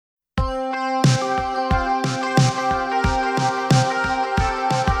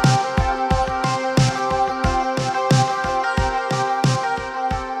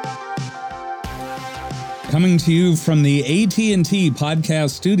Coming to you from the AT&T podcast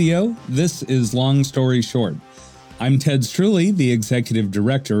studio, this is Long Story Short. I'm Ted Streuli, the executive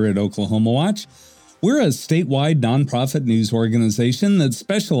director at Oklahoma Watch. We're a statewide nonprofit news organization that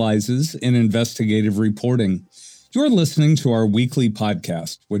specializes in investigative reporting. You're listening to our weekly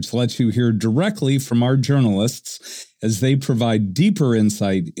podcast, which lets you hear directly from our journalists as they provide deeper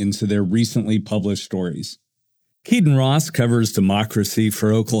insight into their recently published stories. Keaton Ross covers democracy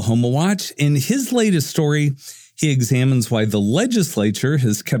for Oklahoma Watch. In his latest story, he examines why the legislature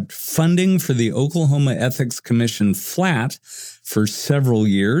has kept funding for the Oklahoma Ethics Commission flat for several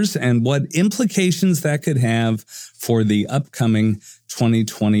years and what implications that could have for the upcoming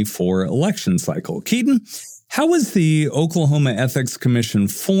 2024 election cycle. Keaton, how was the Oklahoma Ethics Commission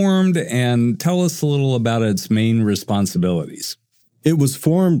formed, and tell us a little about its main responsibilities? It was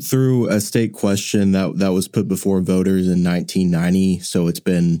formed through a state question that was put before voters in 1990, so it's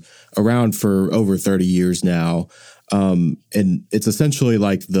been around for over 30 years now. And it's essentially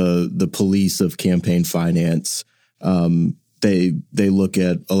like the police of campaign finance. They look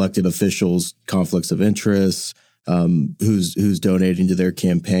at elected officials' conflicts of interest, who's donating to their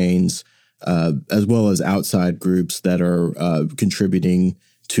campaigns, as well as outside groups that are contributing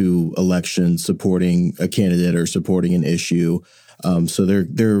to elections, supporting a candidate or supporting an issue. So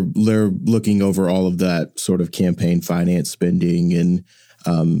they're looking over all of that sort of campaign finance spending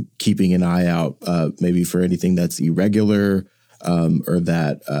and keeping an eye out maybe for anything that's irregular or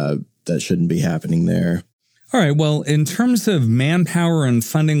that shouldn't be happening there. All right. Well, in terms of manpower and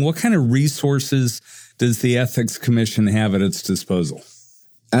funding, what kind of resources does the Ethics Commission have at its disposal?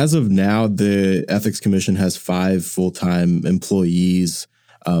 As of now, the Ethics Commission has 5 full-time employees.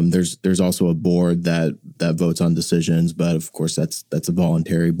 There's also a board that votes on decisions, but of course that's a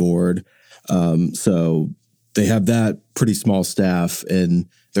voluntary board. So they have that pretty small staff, and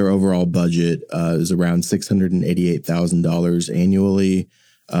their overall budget is around $688,000 annually,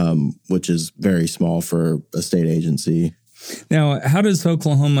 which is very small for a state agency. Now, how does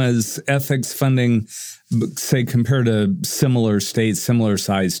Oklahoma's ethics funding, say, compare to similar states, similar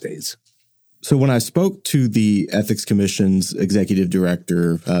size states? So when I spoke to the Ethics Commission's executive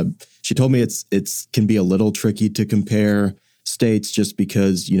director, she told me it's can be a little tricky to compare states just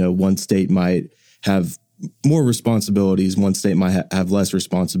because, one state might have more responsibilities, one state might have less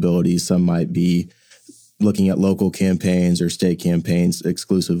responsibilities. Some might be looking at local campaigns or state campaigns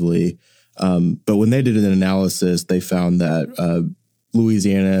exclusively. But when they did an analysis, they found that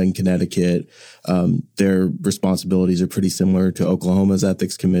Louisiana and Connecticut, their responsibilities are pretty similar to Oklahoma's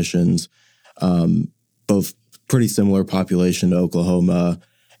ethics commissions. Both pretty similar population to Oklahoma,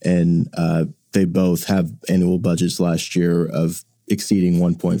 and they both have annual budgets last year of exceeding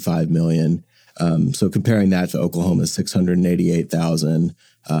 $1.5 million. So comparing that to Oklahoma's $688,000,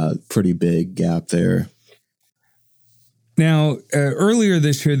 pretty big gap there. Now, earlier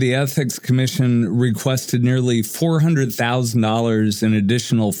this year, the Ethics Commission requested nearly $400,000 in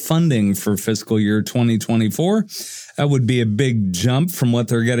additional funding for fiscal year 2024. That would be a big jump from what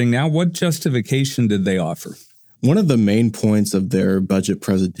they're getting now. What justification did they offer? One of the main points of their budget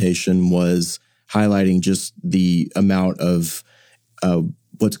presentation was highlighting just the amount of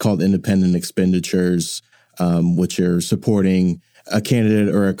what's called independent expenditures, which are supporting a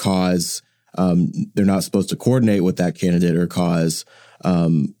candidate or a cause. They're not supposed to coordinate with that candidate or cause.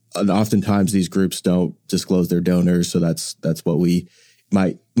 And oftentimes these groups don't disclose their donors, so that's what we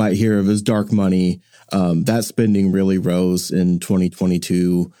might hear of as dark money. That spending really rose in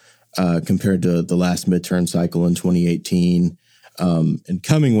 2022 compared to the last midterm cycle in 2018. And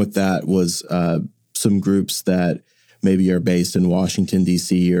coming with that was some groups that maybe are based in Washington,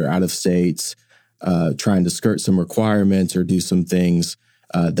 D.C. or out of states, trying to skirt some requirements or do some things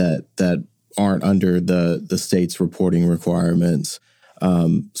that aren't under the state's reporting requirements.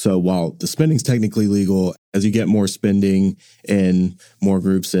 So while the spending's technically legal, as you get more spending and more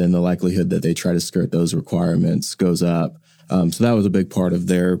groups in, the likelihood that they try to skirt those requirements goes up. So that was a big part of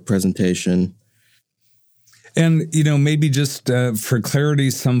their presentation. And, maybe just for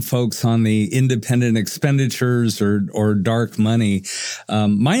clarity, some folks on the independent expenditures or dark money,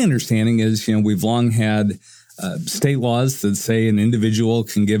 my understanding is, we've long had state laws that say an individual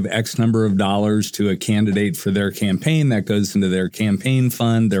can give X number of dollars to a candidate for their campaign. That goes into their campaign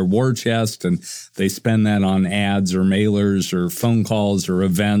fund, their war chest, and they spend that on ads or mailers or phone calls or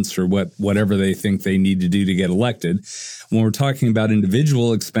events or whatever they think they need to do to get elected. When we're talking about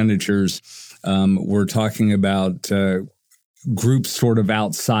individual expenditures, we're talking about groups sort of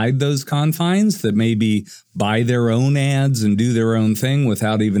outside those confines that maybe buy their own ads and do their own thing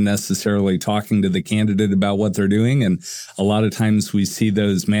without even necessarily talking to the candidate about what they're doing. And a lot of times we see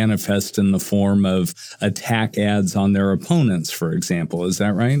those manifest in the form of attack ads on their opponents, for example. Is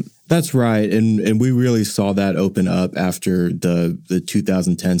that right? That's right. And we really saw that open up after the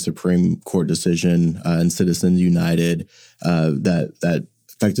 2010 Supreme Court decision in Citizens United that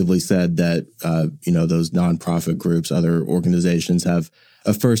effectively said that, those nonprofit groups, other organizations have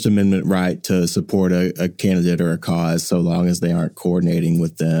a First Amendment right to support a candidate or a cause so long as they aren't coordinating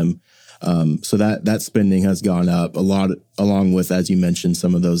with them. So that spending has gone up a lot, along with, as you mentioned,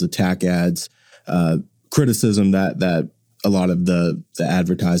 some of those attack ads, criticism that a lot of the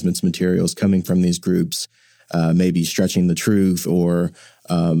advertisements materials coming from these groups may be stretching the truth or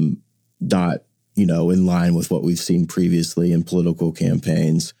not in line with what we've seen previously in political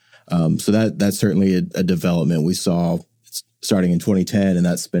campaigns. So that's certainly a development we saw starting in 2010, and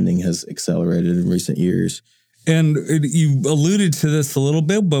that spending has accelerated in recent years. And you alluded to this a little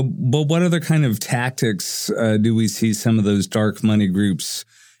bit, but what other kind of tactics do we see some of those dark money groups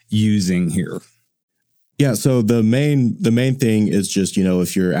using here? Yeah, so the main thing is just,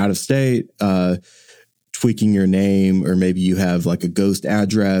 if you're out of state, tweaking your name, or maybe you have like a ghost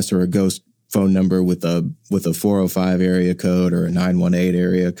address or a ghost phone number with a 405 area code or a 918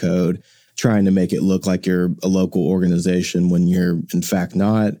 area code, trying to make it look like you're a local organization when you're in fact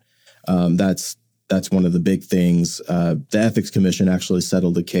not. That's one of the big things. The Ethics Commission actually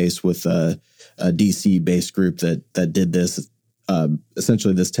settled a case with a DC-based group that did this,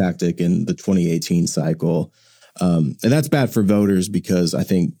 essentially this tactic in the 2018 cycle. And that's bad for voters because I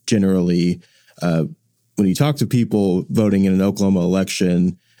think generally when you talk to people voting in an Oklahoma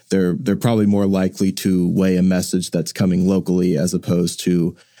election, they're probably more likely to weigh a message that's coming locally as opposed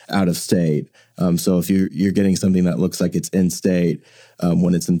to out of state. So if you're getting something that looks like it's in state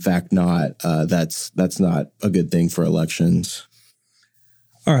when it's in fact not, that's not a good thing for elections.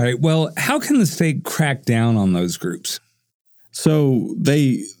 All right. Well, how can the state crack down on those groups? So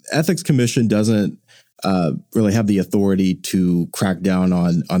the Ethics Commission doesn't really have the authority to crack down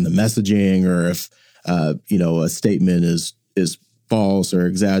on the messaging, or if a statement is false or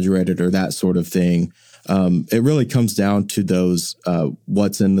exaggerated or that sort of thing. It really comes down to those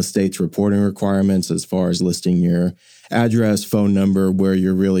what's in the state's reporting requirements as far as listing your address, phone number, where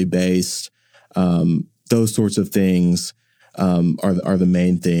you're really based. Those sorts of things are the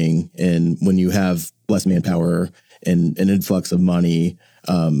main thing. And when you have less manpower and an influx of money,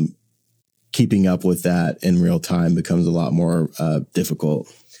 keeping up with that in real time becomes a lot more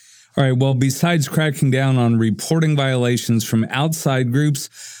difficult. All right. Well, besides cracking down on reporting violations from outside groups,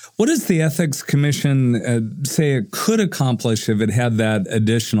 what does the Ethics Commission say it could accomplish if it had that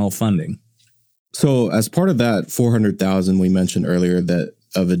additional funding? So as part of that $400,000 we mentioned earlier that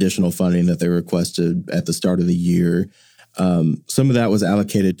of additional funding that they requested at the start of the year, some of that was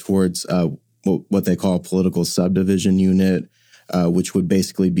allocated towards what they call a political subdivision unit, which would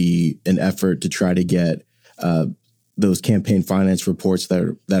basically be an effort to try to get those campaign finance reports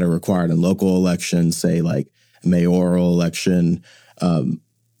that are required in local elections, say like a mayoral election.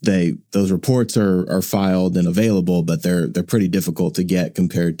 Those reports are filed and available, but they're pretty difficult to get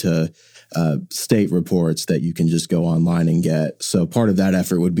compared to state reports that you can just go online and get. So part of that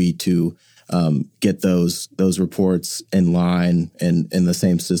effort would be to get those reports in line and in the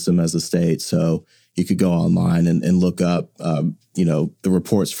same system as the state. So you could go online and look up the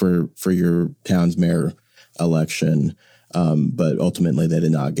reports for your town's mayor election. But ultimately they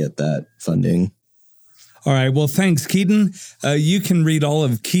did not get that funding. All right. Well, thanks, Keaton. You can read all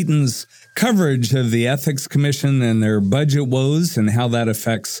of Keaton's coverage of the Ethics Commission and their budget woes and how that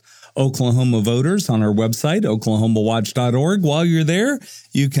affects Oklahoma voters on our website, oklahomawatch.org. While you're there,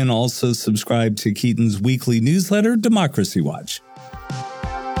 you can also subscribe to Keaton's weekly newsletter, Democracy Watch.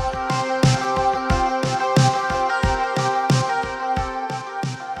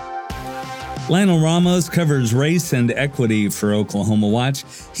 Lionel Ramos covers race and equity for Oklahoma Watch.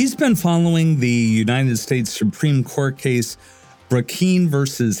 He's been following the United States Supreme Court case Brackeen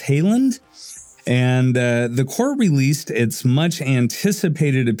versus Hayland. And the court released its much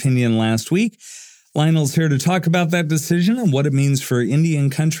anticipated opinion last week. Lionel's here to talk about that decision and what it means for Indian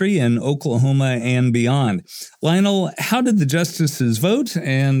country in Oklahoma and beyond. Lionel, how did the justices vote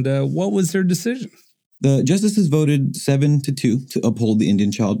and what was their decision? The justices voted 7-2 to uphold the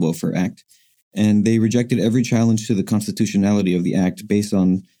Indian Child Welfare Act, and they rejected every challenge to the constitutionality of the act based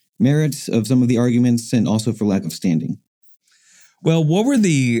on merits of some of the arguments and also for lack of standing. Well, what were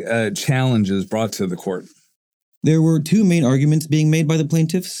the challenges brought to the court? There were two main arguments being made by the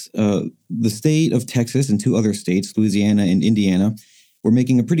plaintiffs. The state of Texas and two other states, Louisiana and Indiana, were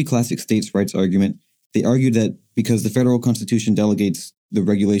making a pretty classic states' rights argument. They argued that because the federal constitution delegates the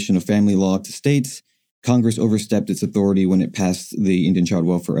regulation of family law to states, Congress overstepped its authority when it passed the Indian Child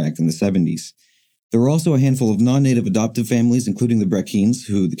Welfare Act in the 70s. There were also a handful of non-native adoptive families, including the Breckeens,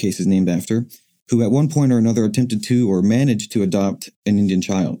 who the case is named after, who at one point or another attempted to or managed to adopt an Indian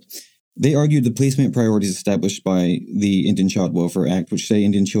child. They argued the placement priorities established by the Indian Child Welfare Act, which say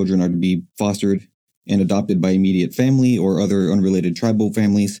Indian children are to be fostered and adopted by immediate family or other unrelated tribal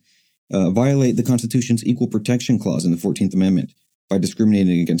families, violate the Constitution's Equal Protection Clause in the 14th Amendment by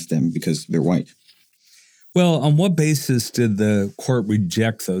discriminating against them because they're white. Well, on what basis did the court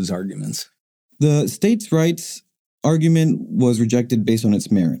reject those arguments? The states' rights argument was rejected based on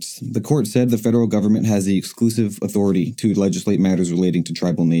its merits. The court said the federal government has the exclusive authority to legislate matters relating to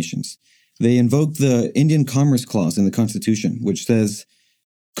tribal nations. They invoked the Indian Commerce Clause in the Constitution, which says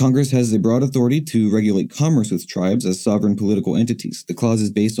Congress has a broad authority to regulate commerce with tribes as sovereign political entities. The clause is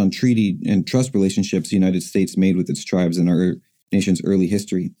based on treaty and trust relationships the United States made with its tribes in our nation's early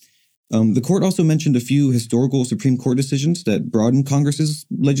history. The court also mentioned a few historical Supreme Court decisions that broaden Congress's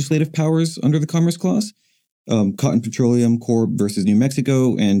legislative powers under the Commerce Clause. Cotton Petroleum Corp. Versus New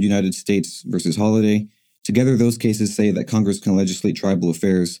Mexico and United States versus Holiday. Together, those cases say that Congress can legislate tribal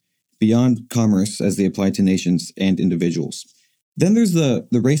affairs beyond commerce as they apply to nations and individuals. Then there's the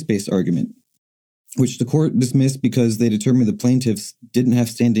race-based argument, which the court dismissed because they determined the plaintiffs didn't have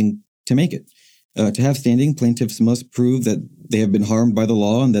standing to make it. To have standing, plaintiffs must prove that they have been harmed by the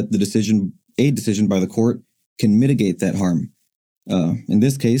law and that a decision by the court can mitigate that harm. In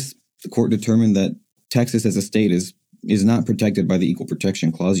this case, the court determined that Texas as a state is not protected by the Equal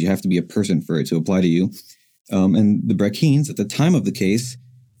Protection Clause. You have to be a person for it to apply to you. And the Breckeens, at the time of the case,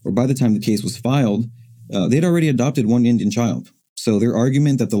 or by the time the case was filed, they'd already adopted one Indian child. So their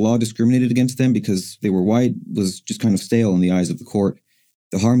argument that the law discriminated against them because they were white was just kind of stale in the eyes of the court.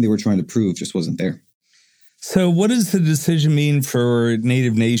 The harm they were trying to prove just wasn't there. So what does the decision mean for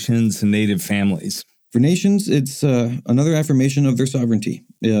Native nations and Native families? For nations, it's another affirmation of their sovereignty.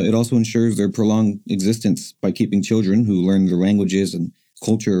 It also ensures their prolonged existence by keeping children who learn their languages and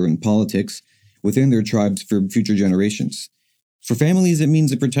culture and politics within their tribes for future generations. For families, it means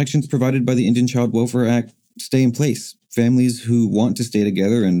the protections provided by the Indian Child Welfare Act stay in place. Families who want to stay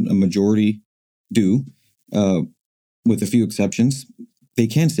together, and a majority do, with a few exceptions, they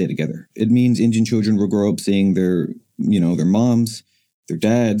can stay together. It means Indian children will grow up seeing their moms, their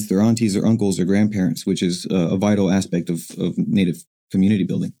dads, their aunties, their uncles, their grandparents, which is a vital aspect of Native community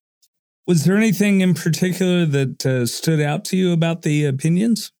building. Was there anything in particular that stood out to you about the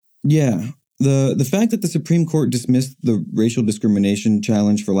opinions? Yeah. The fact that the Supreme Court dismissed the racial discrimination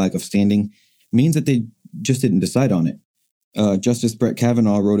challenge for lack of standing means that they just didn't decide on it. Justice Brett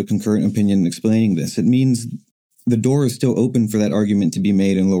Kavanaugh wrote a concurrent opinion explaining this. It means the door is still open for that argument to be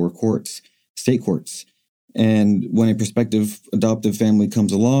made in lower courts, state courts. And when a prospective adoptive family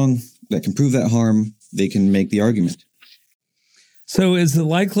comes along that can prove that harm, they can make the argument. So is it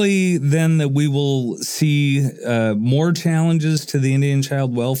likely then that we will see more challenges to the Indian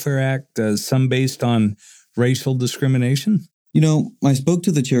Child Welfare Act, some based on racial discrimination? I spoke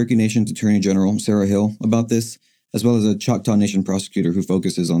to the Cherokee Nation's Attorney General, Sarah Hill, about this, as well as a Choctaw Nation prosecutor who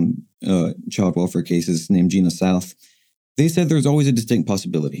focuses on child welfare cases named Gina South. They said there's always a distinct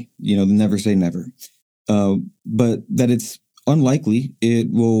possibility. Never say never. But that it's unlikely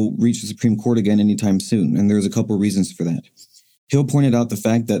it will reach the Supreme Court again anytime soon, and there's a couple reasons for that. Hill pointed out the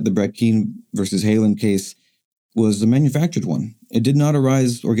fact that the Breckeen versus Halen case was a manufactured one. It did not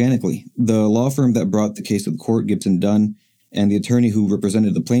arise organically. The law firm that brought the case to the court, Gibson Dunn, and the attorney who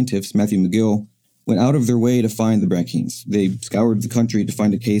represented the plaintiffs, Matthew McGill, went out of their way to find the Breckeens. They scoured the country to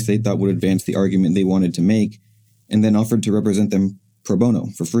find a case they thought would advance the argument they wanted to make, and then offered to represent them pro bono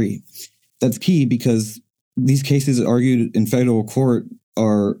for free. That's key because these cases argued in federal court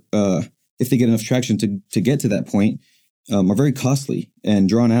are, if they get enough traction to get to that point, are very costly and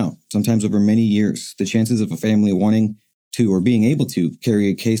drawn out, sometimes over many years. The chances of a family wanting to or being able to carry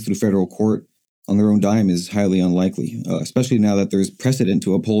a case through federal court on their own dime is highly unlikely, especially now that there's precedent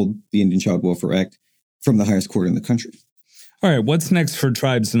to uphold the Indian Child Welfare Act from the highest court in the country. All right, what's next for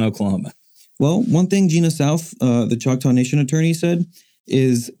tribes in Oklahoma? Well, one thing Gina South, the Choctaw Nation attorney, said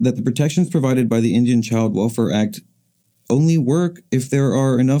is that the protections provided by the Indian Child Welfare Act only work if there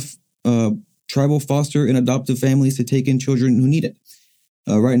are enough tribal foster and adoptive families to take in children who need it.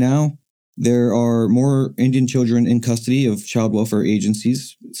 Right now, there are more Indian children in custody of child welfare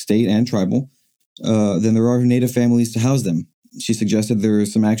agencies, state and tribal, than there are Native families to house them. She suggested there are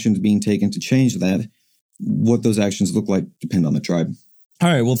some actions being taken to change that, what those actions look like depend on the tribe. All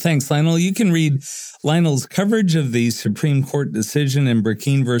right. Well, thanks, Lionel. You can read Lionel's coverage of the Supreme Court decision in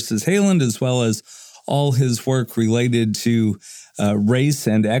Burkeen versus Haaland, as well as all his work related to race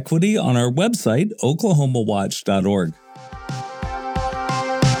and equity on our website, oklahomawatch.org.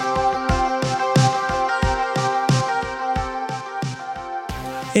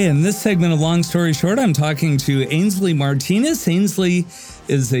 In this segment of Long Story Short, I'm talking to Ainsley Martinez. Ainsley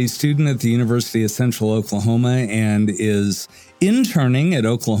is a student at the University of Central Oklahoma and is interning at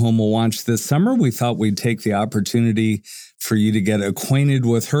Oklahoma Watch this summer. We thought we'd take the opportunity for you to get acquainted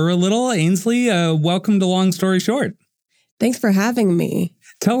with her a little. Ainsley, welcome to Long Story Short. Thanks for having me.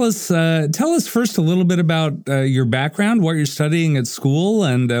 Tell us first a little bit about your background, what you're studying at school,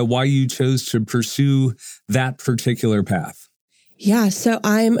 and why you chose to pursue that particular path. Yeah, so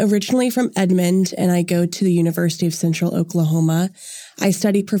I'm originally from Edmond, and I go to the University of Central Oklahoma. I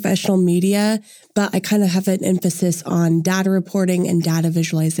study professional media, but I kind of have an emphasis on data reporting and data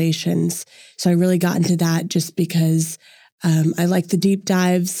visualizations. So I really got into that just because I like the deep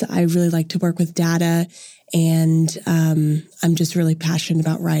dives. I really like to work with data, and I'm just really passionate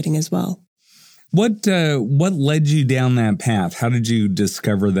about writing as well. What led you down that path? How did you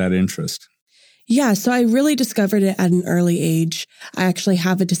discover that interest? Yeah, so I really discovered it at an early age. I actually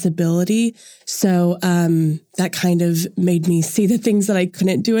have a disability, so that kind of made me see the things that I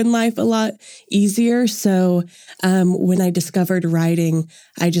couldn't do in life a lot easier. So when I discovered writing,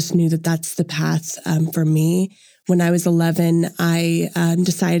 I just knew that that's the path for me. When I was 11, I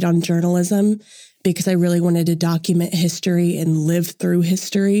decided on journalism because I really wanted to document history and live through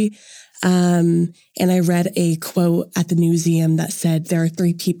history. And I read a quote at the museum that said, there are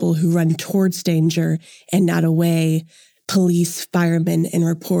 3 people who run towards danger and not away: police, firemen, and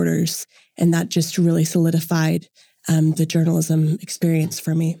reporters. And that just really solidified the journalism experience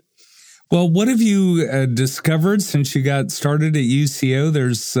for me. Well, what have you discovered since you got started at UCO?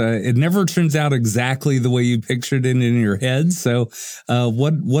 It never turns out exactly the way you pictured it in your head. So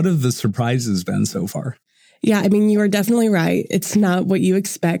what have the surprises been so far? Yeah, I mean, you are definitely right. It's not what you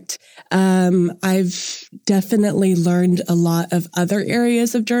expect. I've definitely learned a lot of other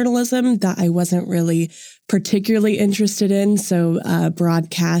areas of journalism that I wasn't really particularly interested in. So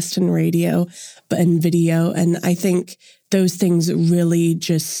broadcast and radio and video. And I think those things really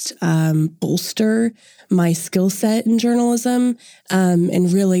just bolster my skill set in journalism.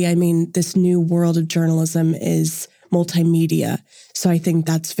 And really, I mean, this new world of journalism is multimedia. So I think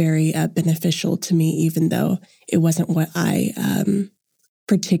that's very beneficial to me, even though it wasn't what I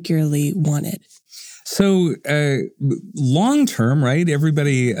particularly wanted. So long term, right?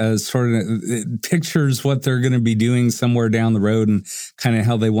 Everybody sort of pictures what they're going to be doing somewhere down the road and kind of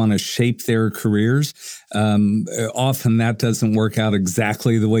how they want to shape their careers. Often that doesn't work out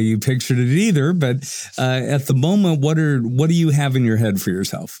exactly the way you pictured it either. But at the moment, what do you have in your head for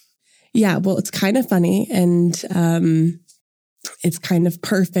yourself? Yeah, well, it's kind of funny, and it's kind of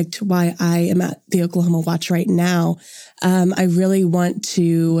perfect why I am at the Oklahoma Watch right now. I really want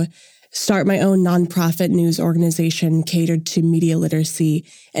to start my own nonprofit news organization catered to media literacy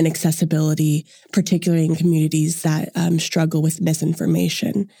and accessibility, particularly in communities that struggle with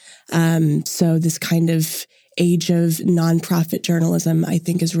misinformation. So this kind of age of nonprofit journalism, I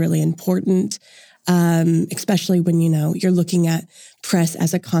think, is really important. Especially when, you're looking at press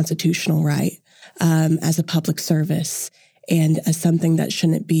as a constitutional right, as a public service, and as something that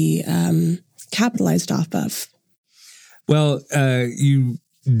shouldn't be capitalized off of. Well, you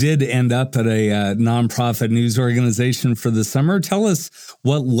did end up at a nonprofit news organization for the summer. Tell us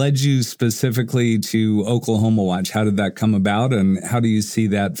what led you specifically to Oklahoma Watch. How did that come about, and how do you see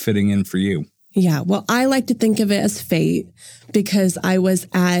that fitting in for you? Yeah, well, I like to think of it as fate because I was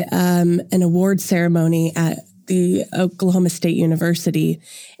at an award ceremony at the Oklahoma State University,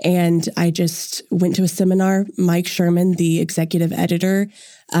 and I just went to a seminar. Mike Sherman, the executive editor,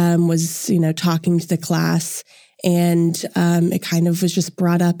 was, talking to the class, and it kind of was just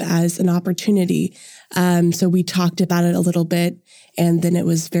brought up as an opportunity. So we talked about it a little bit, and then it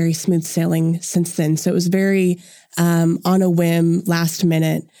was very smooth sailing since then. So it was very on a whim, last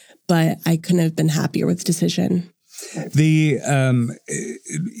minute, but I couldn't have been happier with the decision. You've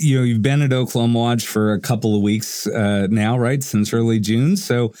been at Oklahoma Watch for a couple of weeks now, right? Since early June.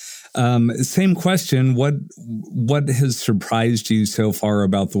 So same question, what has surprised you so far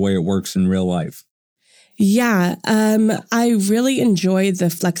about the way it works in real life? Yeah, I really enjoy the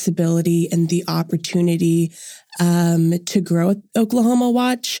flexibility and the opportunity to grow at Oklahoma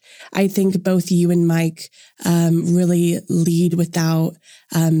Watch. I think both you and Mike really lead without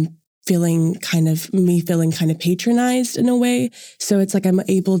feeling kind of patronized in a way. So it's like I'm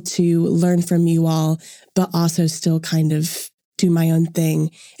able to learn from you all, but also still kind of do my own thing.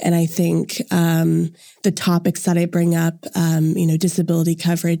 And I think the topics that I bring up, disability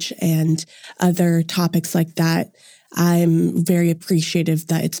coverage and other topics like that, I'm very appreciative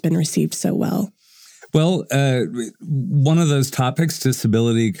that it's been received so well. Well, one of those topics,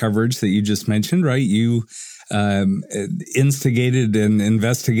 disability coverage that you just mentioned, right? You instigated an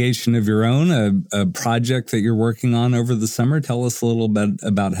investigation of your own, a project that you're working on over the summer. Tell us a little bit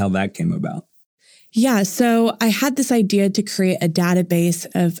about how that came about. Yeah, so I had this idea to create a database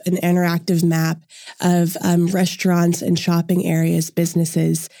of an interactive map of restaurants and shopping areas,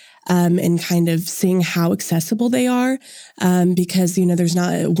 businesses, and kind of seeing how accessible they are, because, there's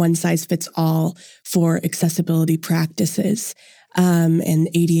not a one size fits all for accessibility practices. And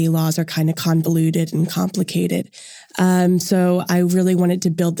ADA laws are kind of convoluted and complicated. So I really wanted to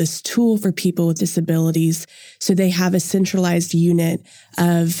build this tool for people with disabilities so they have a centralized unit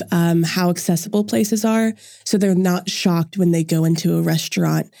of how accessible places are. So they're not shocked when they go into a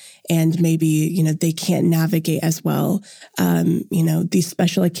restaurant and maybe, they can't navigate as well. These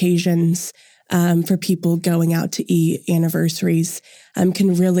special occasions for people going out to eat, anniversaries,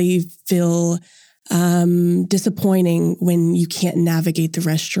 can really feel disappointing when you can't navigate the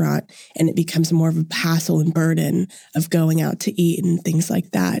restaurant and it becomes more of a hassle and burden of going out to eat and things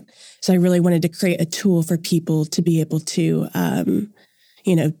like that. So I really wanted to create a tool for people to be able to,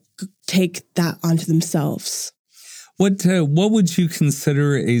 take that onto themselves. What would you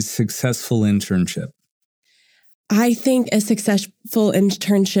consider a successful internship? I think a successful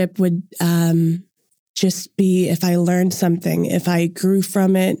internship would just be if I learned something, if I grew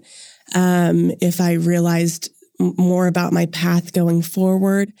from it, if I realized more about my path going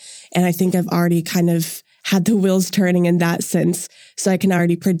forward. And I think I've already kind of had the wheels turning in that sense. So I can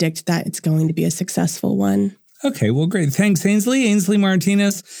already predict that it's going to be a successful one. Okay, well, great. Thanks, Ainsley. Ainsley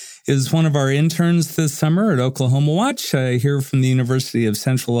Martinez is one of our interns this summer at Oklahoma Watch here from the University of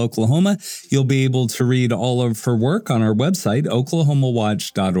Central Oklahoma. You'll be able to read all of her work on our website,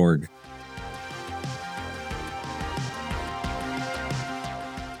 oklahomawatch.org.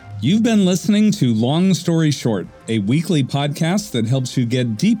 You've been listening to Long Story Short, a weekly podcast that helps you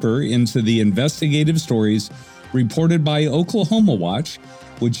get deeper into the investigative stories reported by Oklahoma Watch,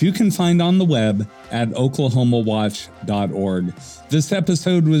 which you can find on the web at oklahomawatch.org. This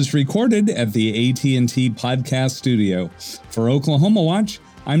episode was recorded at the AT&T Podcast Studio. For Oklahoma Watch,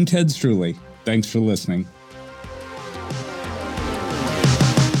 I'm Ted Streuli. Thanks for listening.